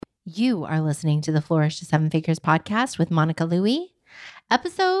You are listening to the Flourish to Seven Figures podcast with Monica Louie,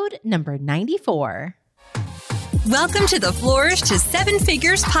 episode number 94. Welcome to the Flourish to Seven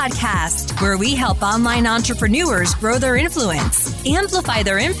Figures podcast, where we help online entrepreneurs grow their influence, amplify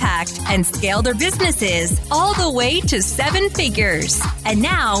their impact, and scale their businesses all the way to seven figures. And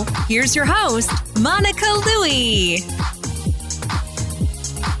now, here's your host, Monica Louie.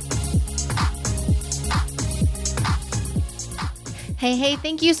 Hey,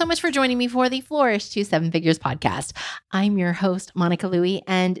 thank you so much for joining me for the Flourish to Seven Figures podcast. I'm your host, Monica Louie,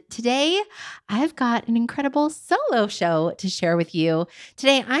 and today I've got an incredible solo show to share with you.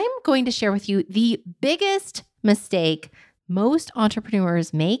 Today, I'm going to share with you the biggest mistake most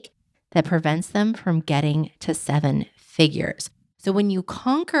entrepreneurs make that prevents them from getting to seven figures. So when you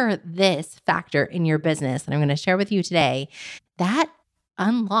conquer this factor in your business that I'm going to share with you today, that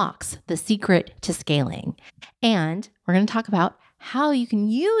unlocks the secret to scaling. And we're going to talk about how you can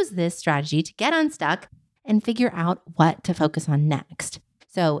use this strategy to get unstuck and figure out what to focus on next.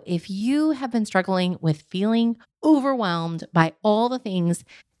 So if you have been struggling with feeling overwhelmed by all the things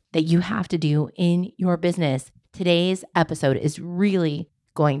that you have to do in your business, today's episode is really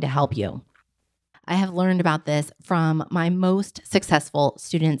going to help you. I have learned about this from my most successful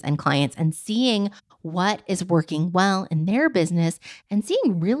students and clients and seeing what is working well in their business and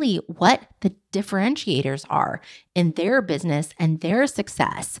seeing really what the differentiators are in their business and their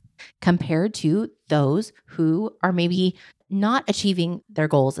success compared to those who are maybe not achieving their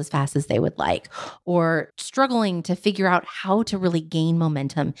goals as fast as they would like or struggling to figure out how to really gain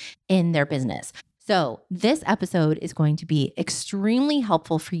momentum in their business. So this episode is going to be extremely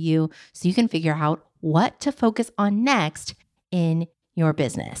helpful for you so you can figure out what to focus on next in your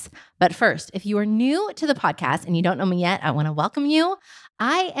business. But first, if you are new to the podcast and you don't know me yet, I want to welcome you.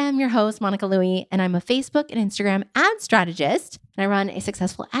 I am your host, Monica Louie, and I'm a Facebook and Instagram ad strategist. And I run a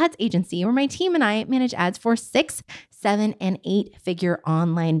successful ads agency where my team and I manage ads for 6, 7, and 8-figure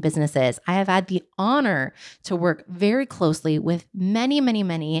online businesses. I have had the honor to work very closely with many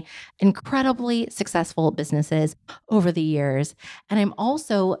incredibly successful businesses over the years. And I'm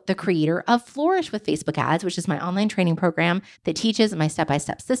also the creator of Flourish with Facebook Ads, which is my online training program that teaches my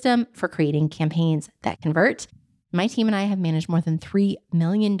step-by-step system for creating campaigns that convert. My team and I have managed more than $3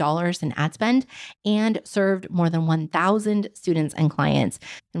 million in ad spend and served more than 1,000 students and clients.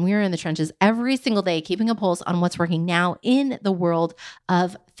 And we are in the trenches every single day, keeping a pulse on what's working now in the world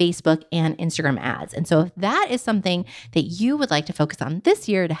of Facebook and Instagram ads. And so if that is something that you would like to focus on this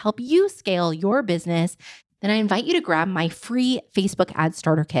year to help you scale your business, then I invite you to grab my free Facebook ad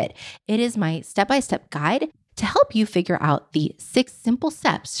starter kit. It is my step-by-step guide to help you figure out the 6 simple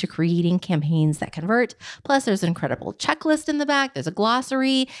steps to creating campaigns that convert. Plus, there's an incredible checklist in the back. There's a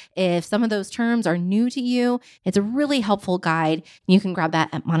glossary. If some of those terms are new to you, it's a really helpful guide. You can grab that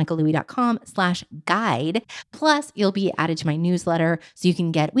at monicalouie.com/guide. Plus, you'll be added to my newsletter so you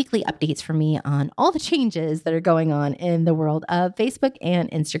can get weekly updates from me on all the changes that are going on in the world of Facebook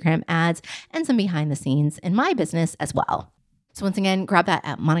and Instagram ads and some behind the scenes in my business as well. So once again, grab that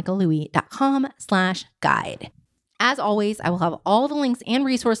at monicalouie.com/guide. As always, I will have all the links and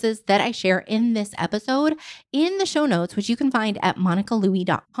resources that I share in this episode in the show notes, which you can find at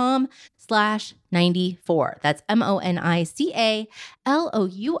monicalouie.com/94. That's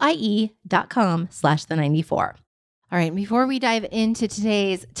MONICALOUIE.com/the94. All right, before we dive into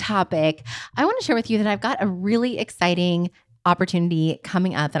today's topic, I want to share with you that I've got a really exciting opportunity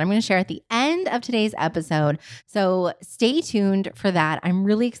coming up that I'm going to share at the end of today's episode. So stay tuned for that. I'm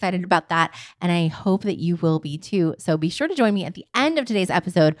really excited about that, and I hope that you will be too. So be sure to join me at the end of today's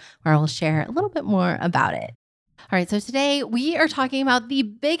episode where I will share a little bit more about it. All right, so today we are talking about the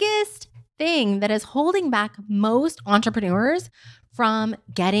biggest thing that is holding back most entrepreneurs from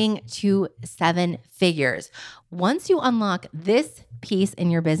getting to 7 figures. Once you unlock this piece in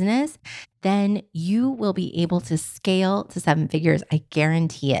your business, then you will be able to scale to 7 figures. I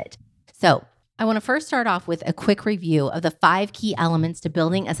guarantee it. So I want to first start off with a quick review of the 5 key elements to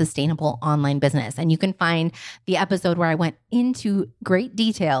building a sustainable online business. And you can find the episode where I went into great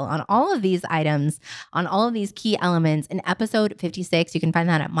detail on all of these items, on all of these key elements in episode 56. You can find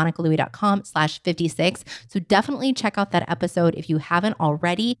that at monicalouie.com/56. So definitely check out that episode if you haven't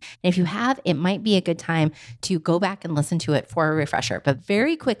already. And if you have, it might be a good time to go back and listen to it for a refresher. But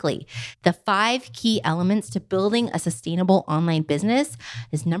very quickly, the 5 key elements to building a sustainable online business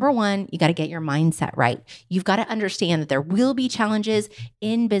is number 1, you got to get your mindset right. You've got to understand that there will be challenges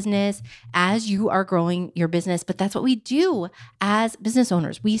in business as you are growing your business, but that's what we do as business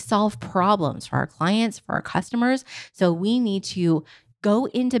owners. We solve problems for our clients, for our customers. So we need to Go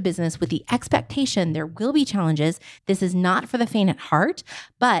into business with the expectation there will be challenges. This is not for the faint at heart,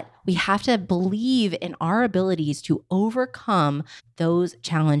 but we have to believe in our abilities to overcome those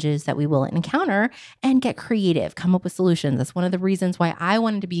challenges that we will encounter and get creative, come up with solutions. That's one of the reasons why I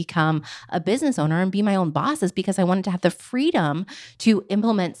wanted to become a business owner and be my own boss, is because I wanted to have the freedom to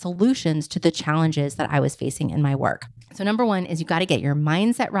implement solutions to the challenges that I was facing in my work. So number one is you got to get your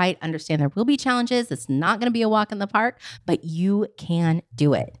mindset right. Understand there will be challenges. It's not going to be a walk in the park, but you can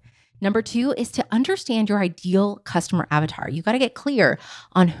do it. Number two is to understand your ideal customer avatar. You got to get clear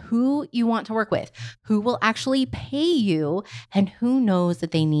on who you want to work with, who will actually pay you, and who knows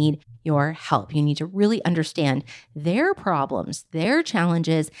that they need your help. You need to really understand their problems, their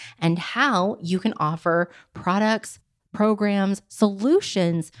challenges, and how you can offer products, programs,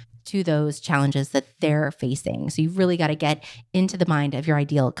 solutions to those challenges that they're facing. So you've really got to get into the mind of your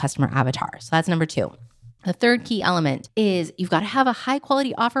ideal customer avatar. So that's number two. The third key element is you've got to have a high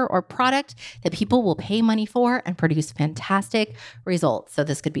quality offer or product that people will pay money for and produce fantastic results. So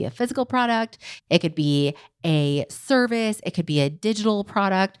this could be a physical product. It could be a service. It could be a digital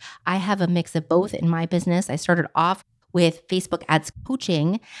product. I have a mix of both in my business. I started off with Facebook ads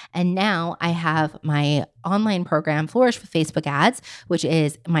coaching. And now I have my online program, Flourish with Facebook Ads, which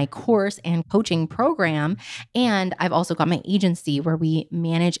is my course and coaching program. And I've also got my agency where we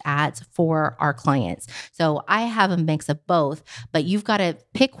manage ads for our clients. So I have a mix of both, but you've got to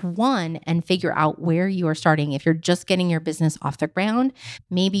pick one and figure out where you are starting. If you're just getting your business off the ground,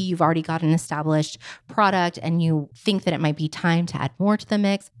 maybe you've already got an established product and you think that it might be time to add more to the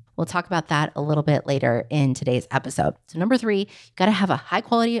mix. We'll talk about that a little bit later in today's episode. So number three, you got to have a high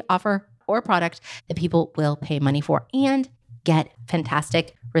quality offer or product that people will pay money for and get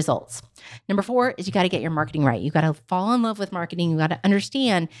fantastic results. Number four is you got to get your marketing right. You got to fall in love with marketing. You got to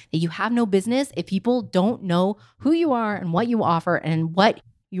understand that you have no business if people don't know who you are and what you offer and what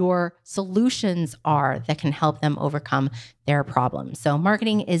your solutions are that can help them overcome their problems. So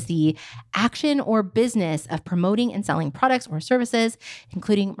marketing is the action or business of promoting and selling products or services,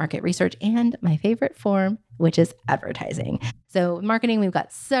 including market research and my favorite form, which is advertising. So marketing, we've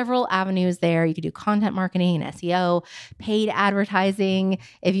got several avenues there. You could do content marketing and SEO, paid advertising,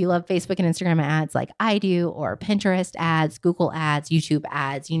 if you love Facebook and Instagram ads like I do, or Pinterest ads, Google ads, YouTube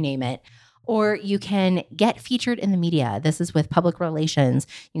ads, you name it. Or you can get featured in the media. This is with public relations.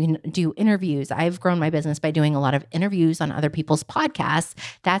 You can do interviews. I've grown my business by doing a lot of interviews on other people's podcasts.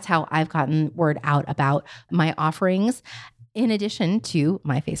 That's how I've gotten word out about my offerings, in addition to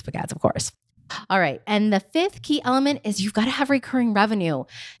my Facebook ads, of course. All right. And the fifth key element is you've got to have recurring revenue.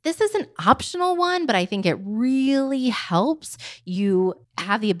 This is an optional one, but I think it really helps you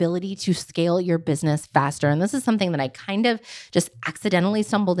have the ability to scale your business faster. And this is something that I kind of just accidentally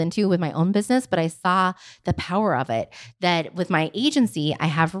stumbled into with my own business, but I saw the power of it. That with my agency, I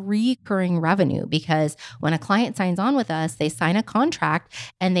have recurring revenue because when a client signs on with us, they sign a contract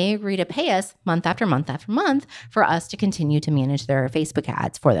and they agree to pay us month after month after month for us to continue to manage their Facebook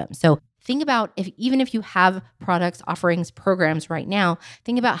ads for them. So think about even if you have products, offerings, programs right now,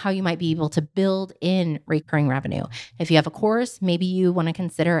 think about how you might be able to build in recurring revenue. If you have a course, maybe you want to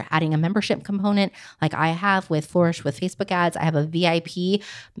consider adding a membership component like I have with Flourish with Facebook Ads. I have a VIP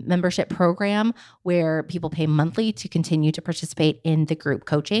membership program where people pay monthly to continue to participate in the group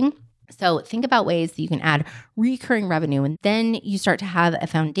coaching. So think about ways that you can add recurring revenue, and then you start to have a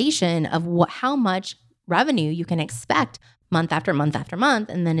foundation of how much revenue you can expect month after month after month.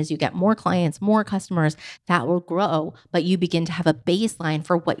 And then as you get more clients, more customers, that will grow, but you begin to have a baseline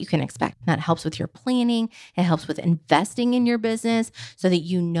for what you can expect. That helps with your planning. It helps with investing in your business so that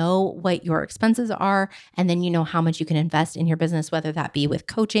you know what your expenses are. And then you know how much you can invest in your business, whether that be with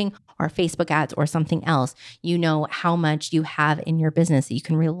coaching or Facebook ads or something else. You know how much you have in your business that you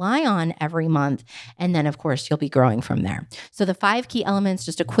can rely on every month. And then of course, you'll be growing from there. So the 5 key elements,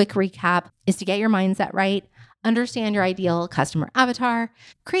 just a quick recap, is to get your mindset right, understand your ideal customer avatar,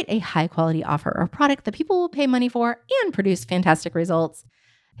 create a high quality offer or product that people will pay money for, and produce fantastic results.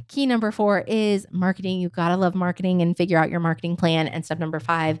 Key number 4 is marketing. You got to love marketing and figure out your marketing plan. And step number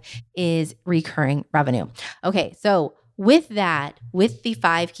 5 is recurring revenue. Okay, so with the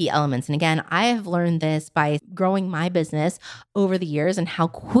 5 key elements, and again, I have learned this by growing my business over the years and how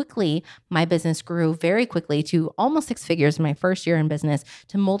quickly my business grew very quickly to almost 6 figures in my first year in business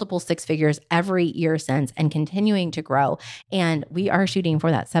to multiple 6 figures every year since and continuing to grow. And we are shooting for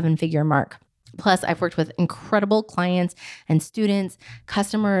that 7-figure mark. Plus, I've worked with incredible clients and students,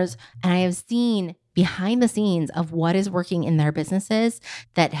 customers, and I have seen behind the scenes of what is working in their businesses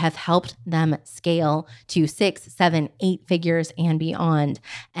that have helped them scale to 6, 7, 8 figures and beyond.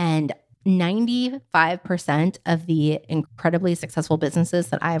 And 95% of the incredibly successful businesses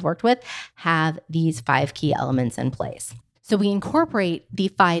that I have worked with have these 5 key elements in place. So we incorporate the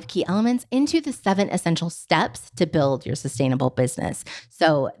 5 key elements into the 7 essential steps to build your sustainable business.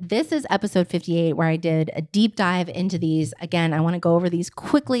 So this is episode 58, where I did a deep dive into these. Again, I want to go over these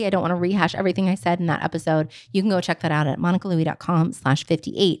quickly. I don't want to rehash everything I said in that episode. You can go check that out at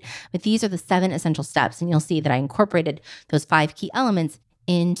monicalouie.com/58. But these are the 7 essential steps, and you'll see that I incorporated those 5 key elements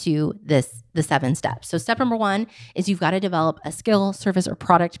into the 7 steps. So step number 1 is you've got to develop a skill, service, or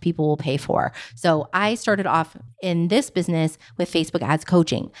product people will pay for. So I started off in this business with Facebook ads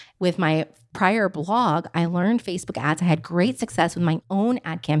coaching. With my prior blog, I learned Facebook ads. I had great success with my own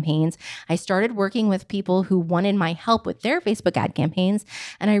ad campaigns. I started working with people who wanted my help with their Facebook ad campaigns.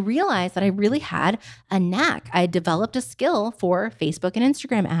 And I realized that I really had a knack. I developed a skill for Facebook and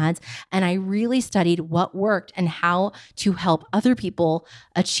Instagram ads. And I really studied what worked and how to help other people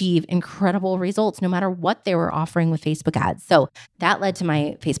achieve incredible results, no matter what they were offering with Facebook ads. So that led to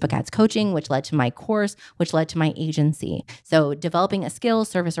my Facebook ads coaching, which led to my course, which led to my agency. So developing a skill,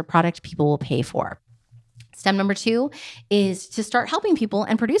 service, or product people will pay for. Step number 2 is to start helping people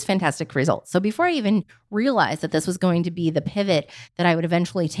and produce fantastic results. So before I even realized that this was going to be the pivot that I would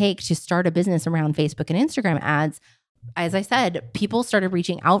eventually take to start a business around Facebook and Instagram ads, as I said, people started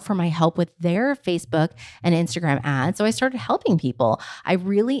reaching out for my help with their Facebook and Instagram ads. So I started helping people. I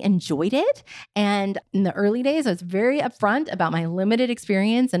really enjoyed it. And in the early days, I was very upfront about my limited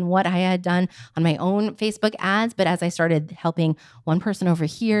experience and what I had done on my own Facebook ads. But as I started helping one person over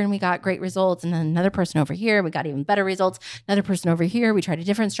here and we got great results, and then another person over here, we got even better results. Another person over here, we tried a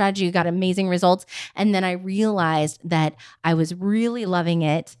different strategy, we got amazing results. And then I realized that I was really loving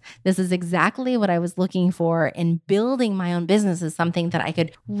it. This is exactly what I was looking for, and building my own business is something that I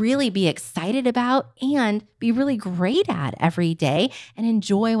could really be excited about and be really great at every day and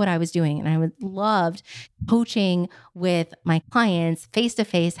enjoy what I was doing. And I loved coaching with my clients face to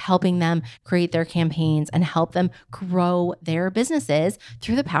face, helping them create their campaigns and help them grow their businesses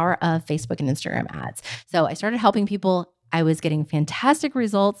through the power of Facebook and Instagram ads. So I started helping people. I was getting fantastic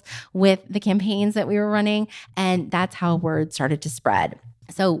results with the campaigns that we were running, and that's how word started to spread.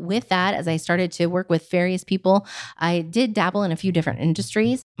 So with that, as I started to work with various people, I did dabble in a few different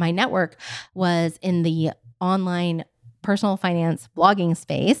industries. My network was in the online personal finance blogging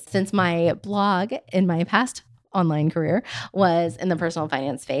space. Since my blog in my past online career was in the personal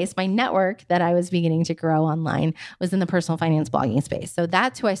finance space, my network that I was beginning to grow online was in the personal finance blogging space. So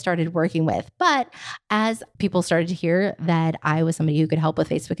that's who I started working with. But as people started to hear that I was somebody who could help with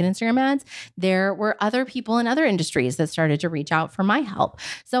Facebook and Instagram ads, there were other people in other industries that started to reach out for my help.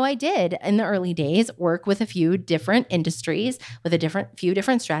 So I did, in the early days, work with a few different industries with few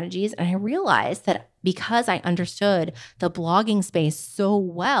different strategies. And I realized that because I understood the blogging space so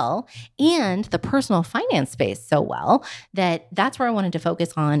well and the personal finance space so well, that's where I wanted to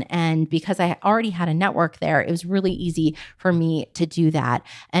focus on. And because I already had a network there, it was really easy for me to do that.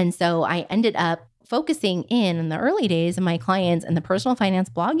 And so I ended up focusing in the early days of my clients in the personal finance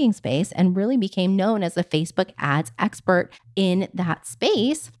blogging space and really became known as a Facebook ads expert in that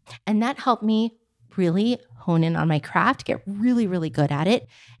space. And that helped me really hone in on my craft, get really, really good at it.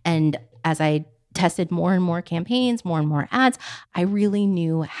 And as I tested more and more campaigns, more and more ads, I really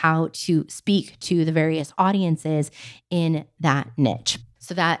knew how to speak to the various audiences in that niche.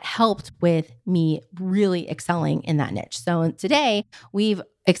 So that helped with me really excelling in that niche. So today we've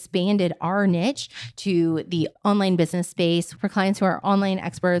expanded our niche to the online business space for clients who are online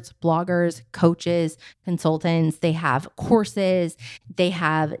experts, bloggers, coaches, consultants. They have courses, they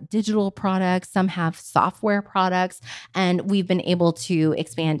have digital products, some have software products, and we've been able to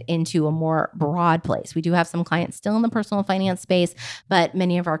expand into a more broad place. We do have some clients still in the personal finance space, but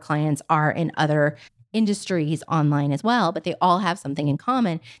many of our clients are in other industries online as well, but they all have something in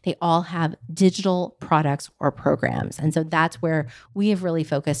common. They all have digital products or programs. And so that's where we have really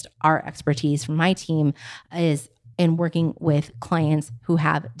focused our expertise from my team, is in working with clients who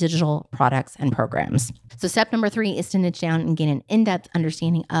have digital products and programs. So step number 3 is to niche down and gain an in-depth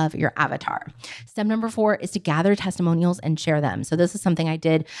understanding of your avatar. Step number 4 is to gather testimonials and share them. So this is something I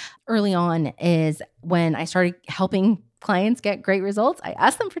did early on, is when I started helping clients get great results, I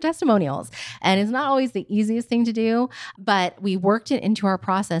asked them for testimonials. And it's not always the easiest thing to do, but we worked it into our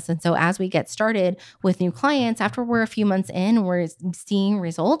process. And so as we get started with new clients, after we're a few months in, we're seeing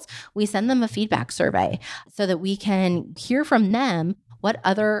results, we send them a feedback survey so that we can hear from them what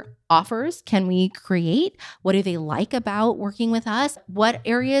other offers can we create? What do they like about working with us? What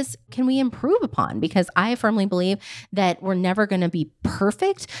areas can we improve upon? Because I firmly believe that we're never going to be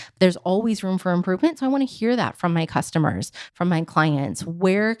perfect. There's always room for improvement. So I want to hear that from my customers, from my clients.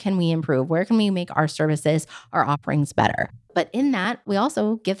 Where can we improve? Where can we make our services, our offerings better? But in that, we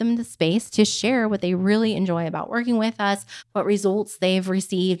also give them the space to share what they really enjoy about working with us, what results they've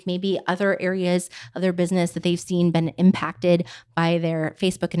received, maybe other areas of their business that they've seen been impacted by their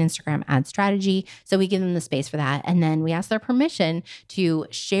Facebook and Instagram ad strategy. So we give them the space for that. And then we ask their permission to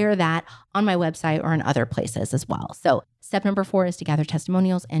share that on my website or in other places as well. So step number 4 is to gather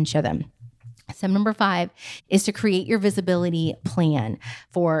testimonials and share them. Step number 5 is to create your visibility plan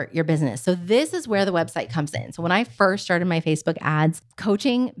for your business. So this is where the website comes in. So when I first started my Facebook ads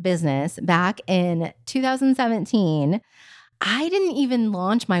coaching business back in 2017, I didn't even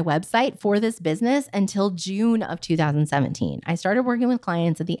launch my website for this business until June of 2017. I started working with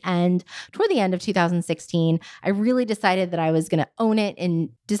clients toward the end of 2016. I really decided that I was going to own it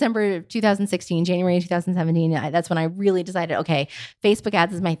in December of 2016, January of 2017. That's when I really decided, okay, Facebook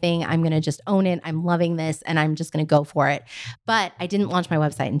ads is my thing. I'm going to just own it. I'm loving this and I'm just going to go for it. But I didn't launch my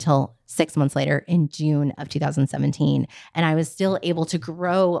website until 6 months later in June of 2017. And I was still able to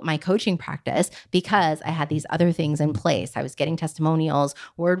grow my coaching practice because I had these other things in place. I was getting testimonials.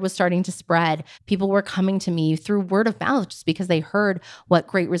 Word was starting to spread. People were coming to me through word of mouth just because they heard what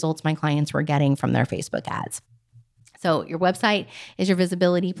great results my clients were getting from their Facebook ads. So your website is your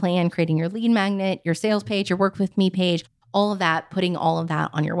visibility plan, creating your lead magnet, your sales page, your work with me page, all of that, putting all of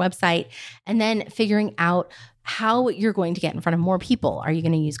that on your website, and then figuring out how you're going to get in front of more people. Are you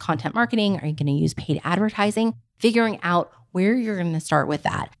going to use content marketing? Are you going to use paid advertising? Figuring out where you're going to start with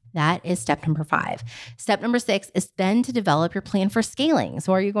that. That is step number 5. Step number 6 is then to develop your plan for scaling.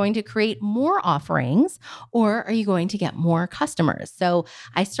 So are you going to create more offerings or are you going to get more customers? So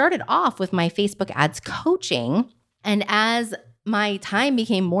I started off with my Facebook ads coaching, and as my time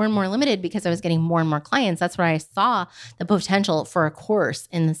became more and more limited because I was getting more and more clients, that's where I saw the potential for a course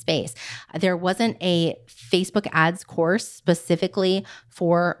in the space. There wasn't a Facebook ads course specifically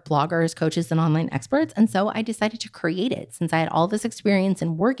for bloggers, coaches, and online experts. And so I decided to create it since I had all this experience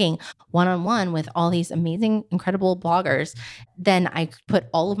in working one-on-one with all these amazing, incredible bloggers. Then I put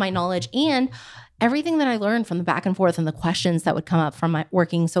all of my knowledge and everything that I learned from the back and forth and the questions that would come up from my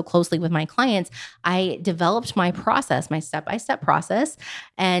working so closely with my clients. I developed my process, my step-by-step process,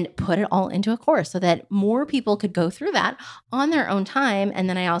 and put it all into a course so that more people could go through that on their own time. And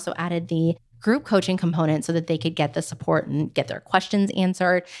then I also added the group coaching component so that they could get the support and get their questions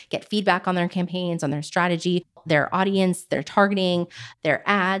answered, get feedback on their campaigns, on their strategy, their audience, their targeting, their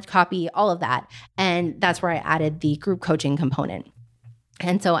ad copy, all of that. And that's where I added the group coaching component.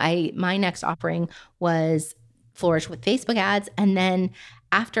 And so my next offering was Flourish with Facebook ads. And then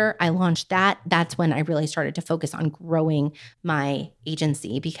after I launched that, that's when I really started to focus on growing my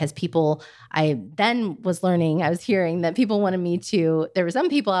agency because I was hearing that people wanted me to, there were some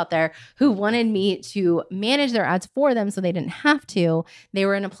people out there who wanted me to manage their ads for them so they didn't have to. They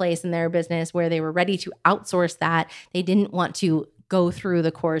were in a place in their business where they were ready to outsource that. They didn't want to go through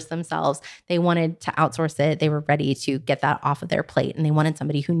the course themselves. They wanted to outsource it. They were ready to get that off of their plate and they wanted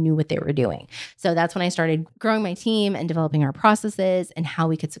somebody who knew what they were doing. So that's when I started growing my team and developing our processes and how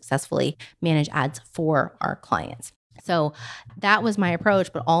we could successfully manage ads for our clients. So that was my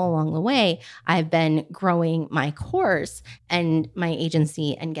approach, but all along the way, I've been growing my course and my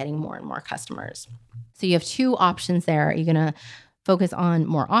agency and getting more and more customers. So you have 2 options there. Are you going to focus on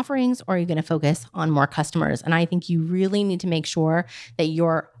more offerings or are you going to focus on more customers? And I think you really need to make sure that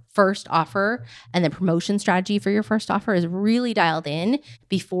your first offer and the promotion strategy for your first offer is really dialed in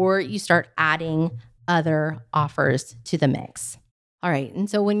before you start adding other offers to the mix. All right. And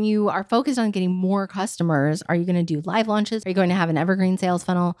so when you are focused on getting more customers, are you going to do live launches? Are you going to have an evergreen sales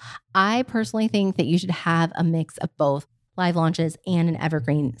funnel? I personally think that you should have a mix of both live launches and an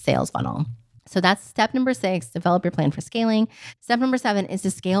evergreen sales funnel. So that's step number 6, develop your plan for scaling. Step number 7 is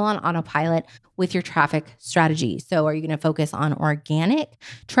to scale on autopilot with your traffic strategy. So are you going to focus on organic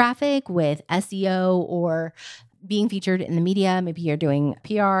traffic with SEO or being featured in the media? Maybe you're doing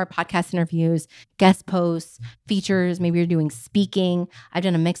PR, podcast interviews, guest posts, features. Maybe you're doing speaking. I've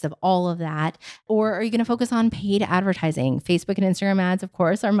done a mix of all of that. Or are you going to focus on paid advertising? Facebook and Instagram ads, of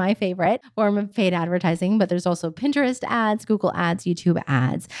course, are my favorite form of paid advertising, but there's also Pinterest ads, Google ads, YouTube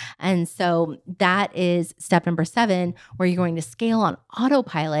ads. And so that is step number 7, where you're going to scale on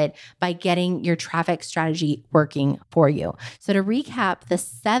autopilot by getting your traffic strategy working for you. So to recap the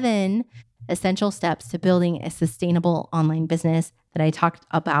 7 essential steps to building a sustainable online business that I talked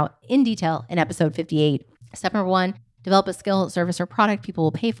about in detail in episode 58. Step number 1, Develop a skill, service, or product people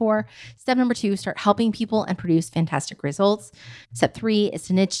will pay for. Step number 2, start helping people and produce fantastic results. Step 3 is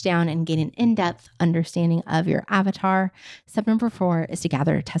to niche down and gain an in-depth understanding of your avatar. Step number 4 is to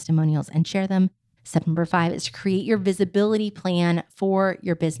gather testimonials and share them. Step number 5 is to create your visibility plan for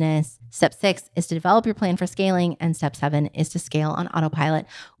your business. Step 6 is to develop your plan for scaling. And step 7 is to scale on autopilot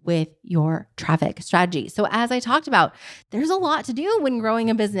with your traffic strategy. So as I talked about, there's a lot to do when growing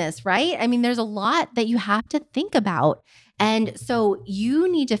a business, right? I mean, there's a lot that you have to think about. And so you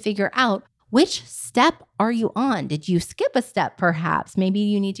need to figure out, which step are you on? Did you skip a step perhaps? Maybe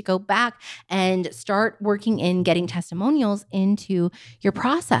you need to go back and start working in getting testimonials into your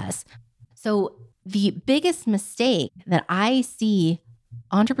process. So the biggest mistake that I see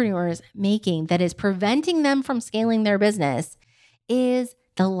entrepreneurs making that is preventing them from scaling their business is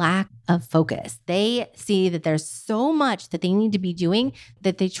the lack of focus. They see that there's so much that they need to be doing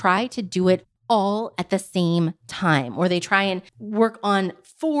that they try to do it all at the same time, or they try and work on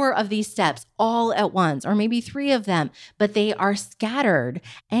 4 of these steps all at once, or maybe 3 of them, but they are scattered.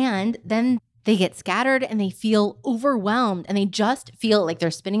 And then they get scattered and they feel overwhelmed and they just feel like they're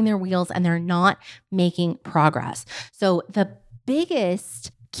spinning their wheels and they're not making progress. So the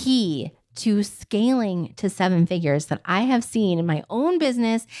biggest key to scaling to 7 figures that I have seen in my own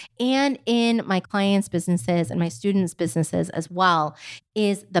business and in my clients' businesses and my students' businesses as well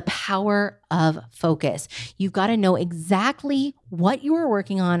is the power of focus. You've got to know exactly what you are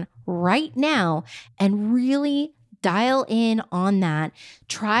working on right now and really dial in on that.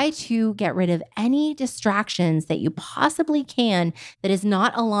 Try to get rid of any distractions that you possibly can that is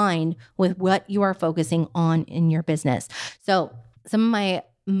not aligned with what you are focusing on in your business. So some of my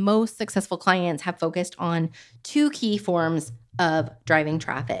most successful clients have focused on 2 key forms of driving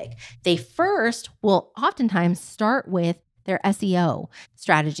traffic. They first will oftentimes start with their SEO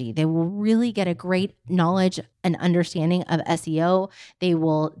strategy. They will really get a great knowledge and understanding of SEO. They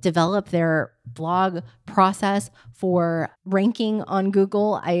will develop their blog process for ranking on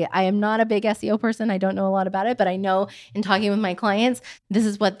Google. I am not a big SEO person. I don't know a lot about it, but I know in talking with my clients, this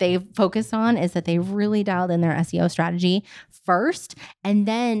is what they focus on, is that they really dialed in their SEO strategy first, and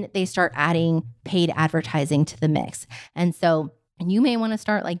then they start adding paid advertising to the mix. And so you may want to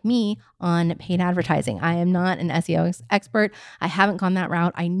start like me on paid advertising. I am not an SEO expert. I haven't gone that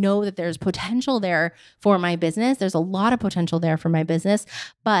route. I know that there's potential there for my business. There's a lot of potential there for my business,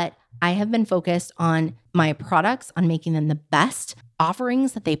 but I have been focused on my products, on making them the best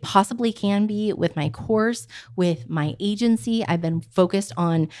offerings that they possibly can be with my course, with my agency. I've been focused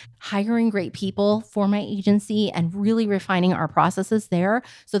on hiring great people for my agency and really refining our processes there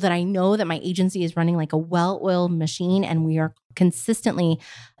so that I know that my agency is running like a well-oiled machine and we are consistently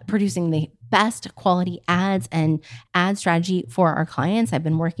producing the best quality ads and ad strategy for our clients. I've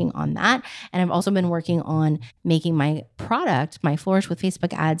been working on that. And I've also been working on making my product, my Flourish with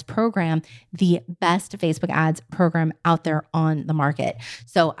Facebook Ads program, the best Facebook ads program out there on the market.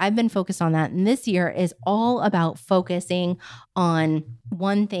 So I've been focused on that. And this year is all about focusing on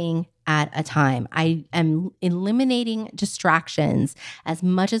one thing at a time. I am eliminating distractions as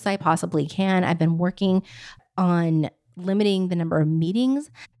much as I possibly can. I've been working on limiting the number of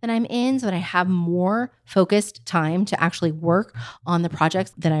meetings that I'm in so that I have more focused time to actually work on the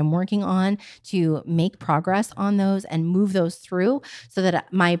projects that I'm working on, to make progress on those and move those through so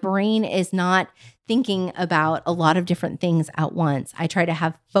that my brain is not thinking about a lot of different things at once. I try to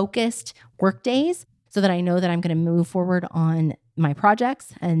have focused work days so that I know that I'm going to move forward on my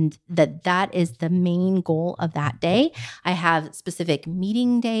projects and that is the main goal of that day. I have specific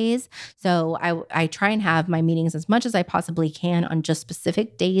meeting days. So I try and have my meetings as much as I possibly can on just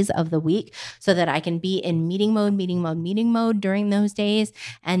specific days of the week so that I can be in meeting mode during those days.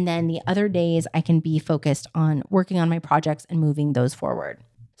 And then the other days I can be focused on working on my projects and moving those forward.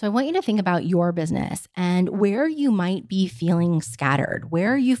 So I want you to think about your business and where you might be feeling scattered.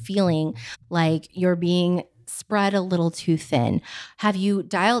 Where are you feeling like you're being spread a little too thin? Have you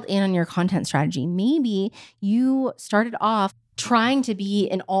dialed in on your content strategy? Maybe you started off trying to be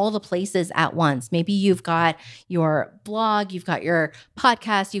in all the places at once. Maybe you've got your blog, you've got your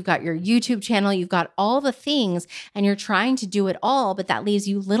podcast, you've got your YouTube channel, you've got all the things, and you're trying to do it all, but that leaves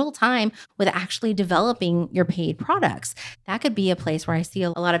you little time with actually developing your paid products. That could be a place where I see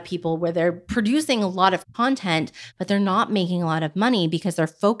a lot of people where they're producing a lot of content, but they're not making a lot of money because they're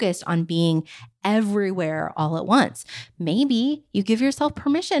focused on being everywhere all at once. Maybe you give yourself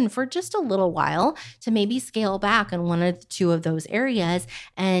permission for just a little while to maybe scale back on one or two of those areas,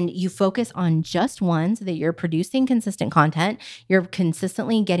 and you focus on just one so that you're producing consistent content, you're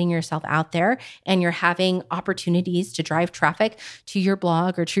consistently getting yourself out there, and you're having opportunities to drive traffic to your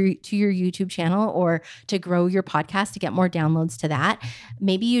blog or to your YouTube channel, or to grow your podcast to get more downloads to that.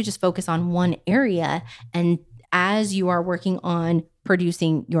 Maybe you just focus on one area, and as you are working on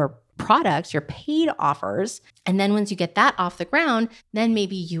producing your products, your paid offers. And then once you get that off the ground, then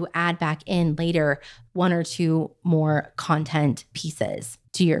maybe you add back in later one or two more content pieces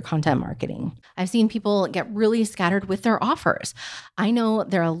to your content marketing. I've seen people get really scattered with their offers. I know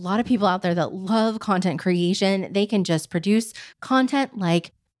there are a lot of people out there that love content creation. They can just produce content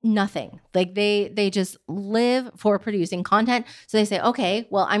like nothing. Like they just live for producing content. So they say, okay,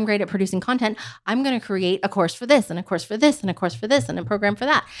 well, I'm great at producing content. I'm going to create a course for this and a course for this and a course for this and a program for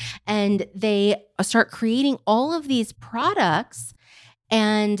that. And they start creating all of these products,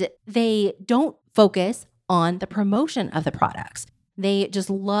 and they don't focus on the promotion of the products. They just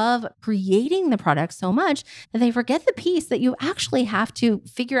love creating the product so much that they forget the piece that you actually have to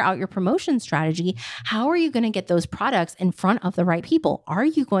figure out your promotion strategy. How are you going to get those products in front of the right people? Are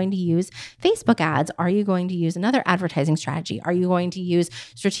you going to use Facebook ads? Are you going to use another advertising strategy? Are you going to use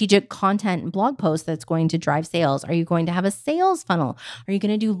strategic content and blog posts that's going to drive sales? Are you going to have a sales funnel? Are you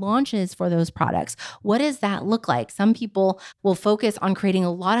going to do launches for those products? What does that look like? Some people will focus on creating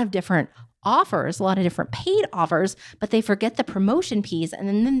a lot of different offers, a lot of different paid offers, but they forget the promotion piece.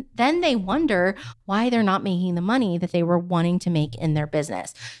 And then they wonder why they're not making the money that they were wanting to make in their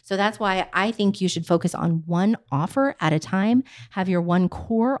business. So that's why I think you should focus on one offer at a time, have your one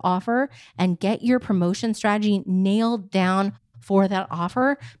core offer, and get your promotion strategy nailed down for that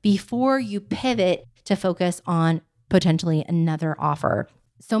offer before you pivot to focus on potentially another offer.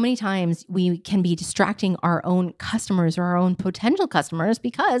 So many times we can be distracting our own customers or our own potential customers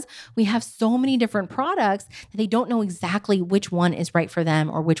because we have so many different products that they don't know exactly which one is right for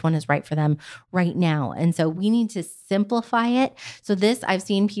them or which one is right for them right now. And so we need to simplify it. So I've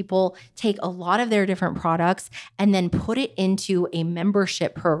seen people take a lot of their different products and then put it into a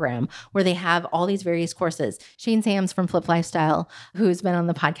membership program where they have all these various courses. Shane Sams from Flip Lifestyle, who's been on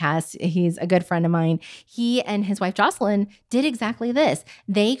the podcast, he's a good friend of mine. He and his wife Jocelyn did exactly this.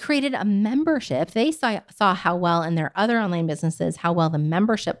 They created a membership. They saw how well in their other online businesses, how well the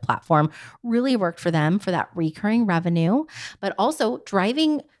membership platform really worked for them for that recurring revenue, but also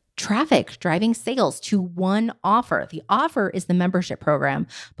driving traffic, driving sales to one offer. The offer is the membership program,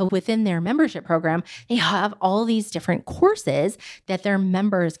 but within their membership program, they have all these different courses that their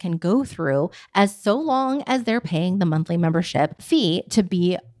members can go through as so long as they're paying the monthly membership fee to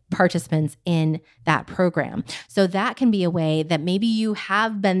be participants in that program. So that can be a way that maybe you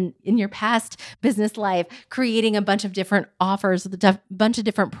have been in your past business life creating a bunch of different offers, a bunch of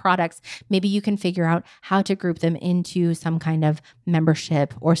different products. Maybe you can figure out how to group them into some kind of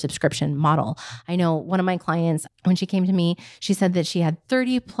membership or subscription model. I know one of my clients, when she came to me, she said that she had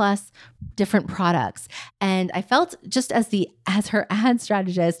 30 plus different products. And I felt just as her ad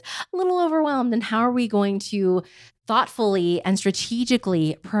strategist, a little overwhelmed. And how are we going to thoughtfully and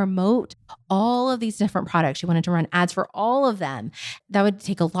strategically promote all of these different products? She wanted to run ads for all of them. That would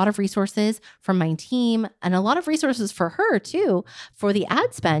take a lot of resources from my team and a lot of resources for her too, for the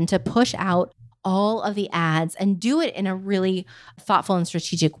ad spend to push out all of the ads and do it in a really thoughtful and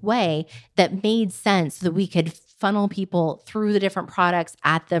strategic way that made sense so that we could funnel people through the different products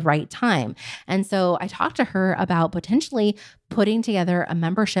at the right time. And so I talked to her about potentially putting together a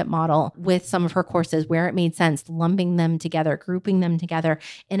membership model with some of her courses where it made sense, lumping them together, grouping them together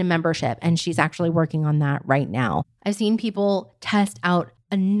in a membership. And she's actually working on that right now. I've seen people test out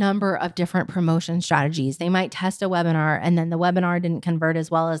a number of different promotion strategies. They might test a webinar and then the webinar didn't convert as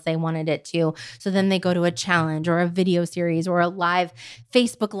well as they wanted it to. So then they go to a challenge or a video series or a live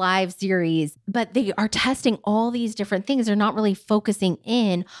Facebook Live series, but they are testing all these different things. They're not really focusing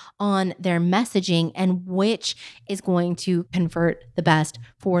in on their messaging and which is going to convert the best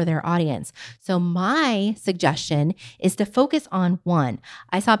for their audience. So my suggestion is to focus on one.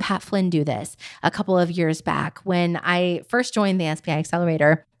 I saw Pat Flynn do this a couple of years back when I first joined the SPI Accelerator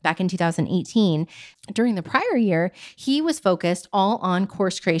back in 2018. During the prior year, he was focused all on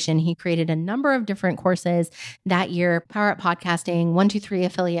course creation. He created a number of different courses that year: Power Up Podcasting, 1-2-3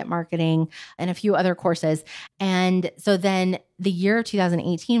 Affiliate Marketing, and a few other courses. And so then the year of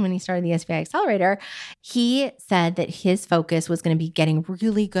 2018, when he started the SPI Accelerator, he said that his focus was going to be getting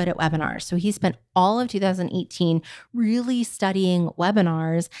really good at webinars. So he spent all of 2018 really studying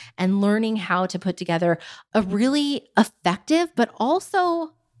webinars and learning how to put together a really effective, but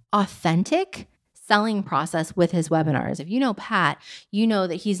also authentic selling process with his webinars. If you know Pat, you know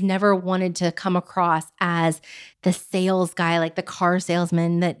that he's never wanted to come across as the sales guy, like the car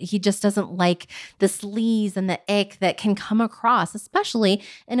salesman, that he just doesn't like the sleaze and the ick that can come across, especially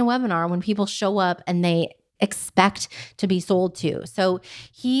in a webinar when people show up and they expect to be sold to. So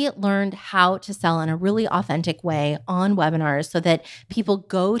he learned how to sell in a really authentic way on webinars so that people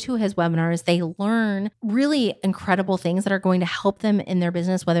go to his webinars, they learn really incredible things that are going to help them in their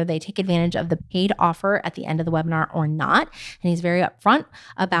business, whether they take advantage of the paid offer at the end of the webinar or not. And he's very upfront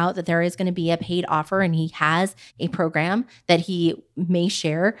about that there is going to be a paid offer, and he has a program that he may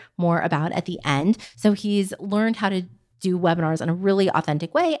share more about at the end. So he's learned how to do webinars in a really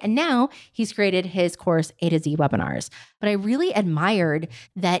authentic way. And now he's created his course, A to Z Webinars. But I really admired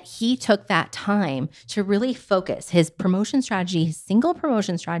that he took that time to really focus. His promotion strategy, his single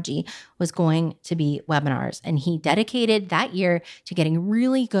promotion strategy was going to be webinars. And he dedicated that year to getting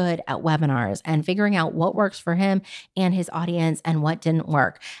really good at webinars and figuring out what works for him and his audience and what didn't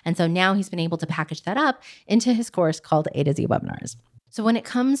work. And so now he's been able to package that up into his course called A to Z Webinars. So when it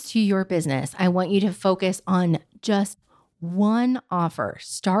comes to your business, I want you to focus on just one offer.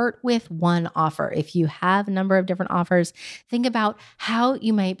 Start with one offer. If you have a number of different offers, think about how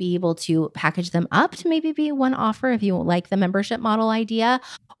you might be able to package them up to maybe be one offer if you like the membership model idea.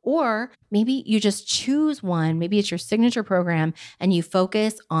 Or maybe you just choose one, maybe it's your signature program, and you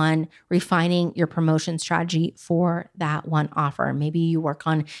focus on refining your promotion strategy for that one offer. Maybe you work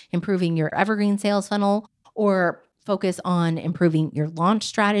on improving your evergreen sales funnel, or focus on improving your launch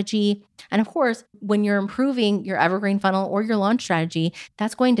strategy. And of course, when you're improving your evergreen funnel or your launch strategy,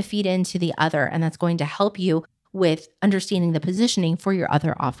 that's going to feed into the other, and that's going to help you with understanding the positioning for your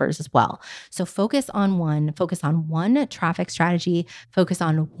other offers as well. So focus on one traffic strategy, focus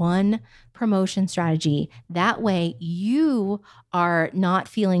on one promotion strategy. That way you are not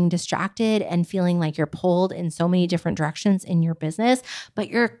feeling distracted and feeling like you're pulled in so many different directions in your business, but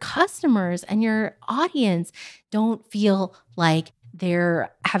your customers and your audience don't feel like they're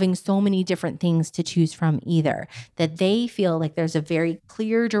having so many different things to choose from either, that they feel like there's a very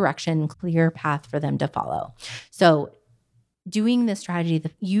clear direction, clear path for them to follow. So doing this strategy,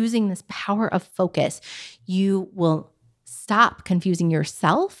 using this power of focus, you will stop confusing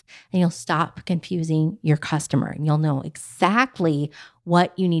yourself and you'll stop confusing your customer. And you'll know exactly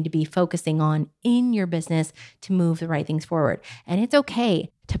what you need to be focusing on in your business to move the right things forward. And it's okay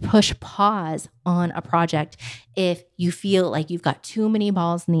to push pause on a project if you feel like you've got too many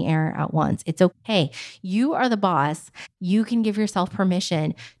balls in the air at once. It's okay. You are the boss. You can give yourself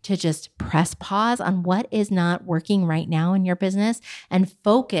permission to just press pause on what is not working right now in your business and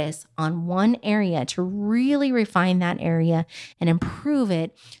focus on one area to really refine that area and improve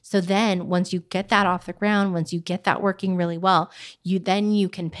it. So then once you get that off the ground, once you get that working really well, you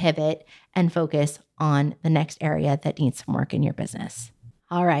can pivot and focus on the next area that needs some work in your business.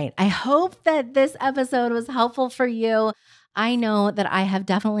 All right. I hope that this episode was helpful for you. I know that I have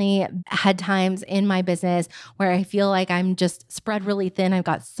definitely had times in my business where I feel like I'm just spread really thin. I've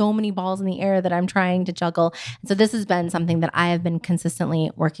got so many balls in the air that I'm trying to juggle. And so this has been something that I have been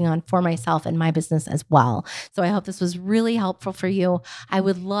consistently working on for myself and my business as well. So I hope this was really helpful for you. I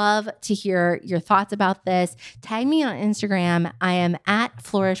would love to hear your thoughts about this. Tag me on Instagram. I am at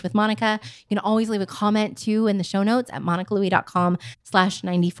Flourish with Monica. You can always leave a comment too in the show notes at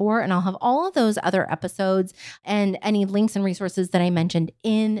monicalouie.com/94. And I'll have all of those other episodes and any links and resources that I mentioned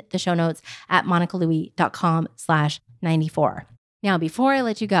in the show notes at monicalouie.com/94. Now, before I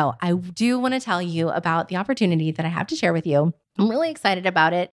let you go, I do want to tell you about the opportunity that I have to share with you. I'm really excited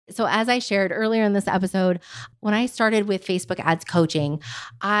about it. So as I shared earlier in this episode, when I started with Facebook ads coaching,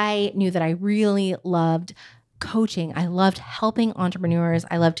 I knew that I really loved coaching. I loved helping entrepreneurs.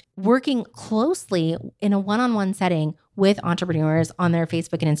 I loved working closely in a one-on-one setting with entrepreneurs on their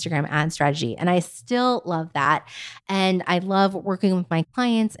Facebook and Instagram ad strategy. And I still love that. And I love working with my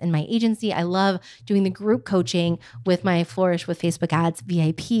clients and my agency. I love doing the group coaching with my Flourish with Facebook Ads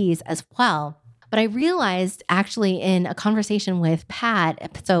VIPs as well. But I realized actually in a conversation with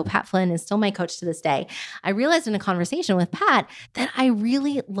Pat, so Pat Flynn is still my coach to this day. I realized in a conversation with Pat that I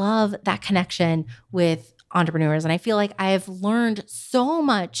really love that connection with entrepreneurs. And I feel like I've learned so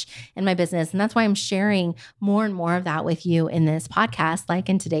much in my business. And that's why I'm sharing more and more of that with you in this podcast, like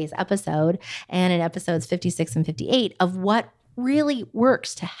in today's episode and in episodes 56 and 58 of what really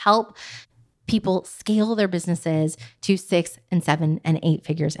works to help people scale their businesses to 6 and 7 and 8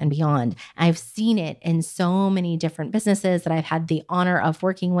 figures and beyond. I've seen it in so many different businesses that I've had the honor of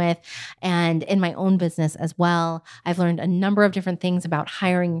working with, and in my own business as well. I've learned a number of different things about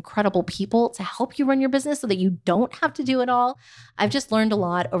hiring incredible people to help you run your business so that you don't have to do it all. I've just learned a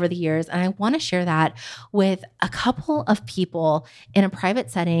lot over the years, and I want to share that with a couple of people in a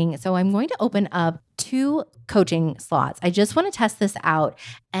private setting. So I'm going to open up 2 coaching slots. I just want to test this out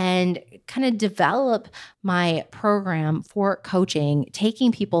and kind of develop my program for coaching,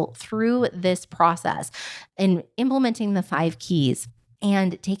 taking people through this process and implementing the 5 keys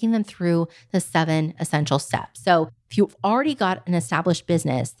and taking them through the 7 essential steps. So if you've already got an established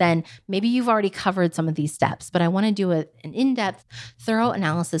business, then maybe you've already covered some of these steps, but I want to do an in-depth, thorough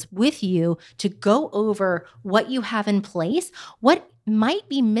analysis with you to go over what you have in place, what might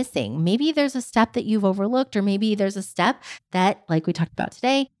be missing. Maybe there's a step that you've overlooked, or maybe there's a step that, like we talked about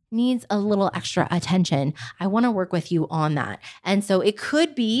today, needs a little extra attention. I want to work with you on that. And so it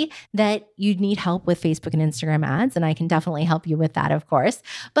could be that you need help with Facebook and Instagram ads, and I can definitely help you with that, of course.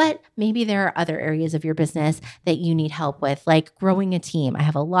 But maybe there are other areas of your business that you need help with, like growing a team. I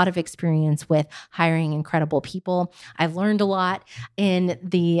have a lot of experience with hiring incredible people. I've learned a lot in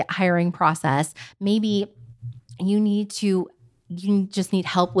the hiring process. Maybe you just need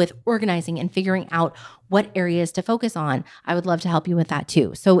help with organizing and figuring out what areas to focus on. I would love to help you with that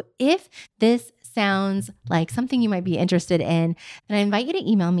too. So if this sounds like something you might be interested in, then I invite you to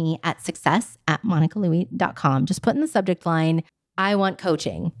email me at success@monicalouie.com. Just put in the subject line, I want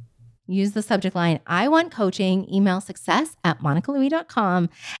coaching. Use the subject line, I want coaching, email success@monicalouie.com.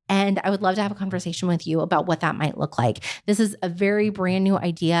 And I would love to have a conversation with you about what that might look like. This is a very brand new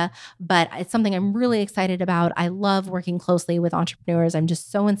idea, but it's something I'm really excited about. I love working closely with entrepreneurs. I'm just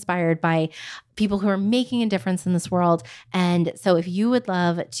so inspired by people who are making a difference in this world. And so if you would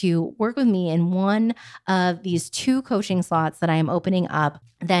love to work with me in one of these 2 coaching slots that I am opening up,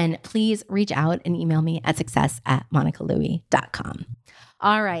 then please reach out and email me at success@monicalouie.com.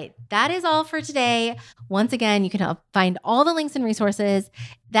 All right, that is all for today. Once again, you can find all the links and resources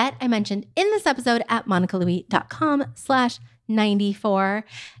that I mentioned in this episode at monicalouie.com/94.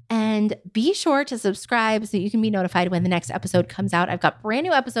 And be sure to subscribe so you can be notified when the next episode comes out. I've got brand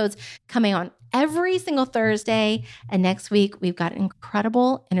new episodes coming on every single Thursday. And next week, we've got an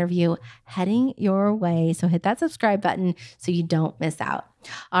incredible interview heading your way. So hit that subscribe button so you don't miss out.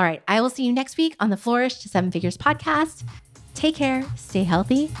 All right, I will see you next week on the Flourish to 7 Figures podcast. Take care, stay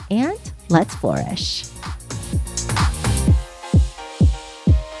healthy, and let's flourish.